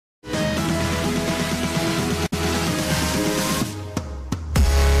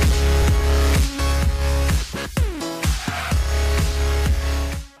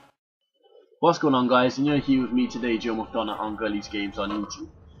What's going on, guys? And you're here with me today, Joe McDonough on Gully's Games on YouTube.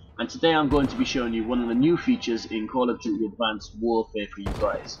 And today I'm going to be showing you one of the new features in Call of Duty Advanced Warfare for you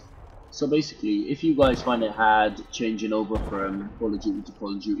guys. So basically, if you guys find it hard changing over from Call of Duty to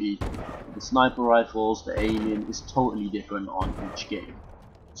Call of Duty, the sniper rifles, the aiming is totally different on each game.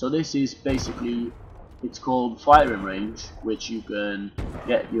 So this is basically, it's called firing range, which you can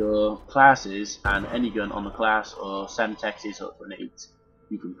get your classes and any gun on the class or Semtexes or grenades.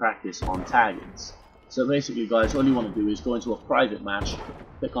 You can practice on targets. So basically, guys, all you want to do is go into a private match,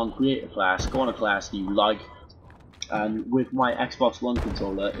 click on create a class, go on a class you like, and with my Xbox One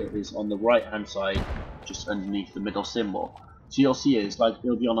controller it is on the right hand side just underneath the middle symbol. So you'll see it's like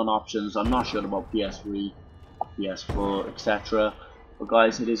it'll be on options. I'm not sure about PS3, PS4, etc. But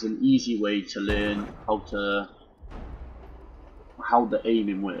guys, it is an easy way to learn how the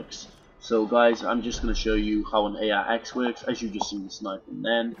aiming works. So guys, I'm just going to show you how an ARX works. As you just seen the sniping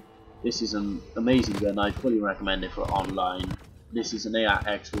then, this is an amazing gun. I fully recommend it for online. This is an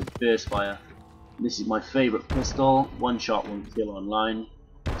ARX with burst fire. This is my favourite pistol. One shot won't kill online.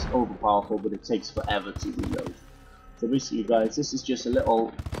 It's overpowerful, but it takes forever to reload. So basically, guys, this is just a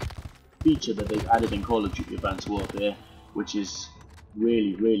little feature that they've added in Call of Duty Advanced Warfare, which is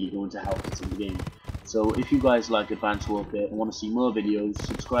really going to help us in the game. So if you guys like Advanced Warfare and want to see more videos,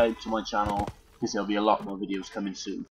 subscribe to my channel because there'll be a lot more videos coming soon.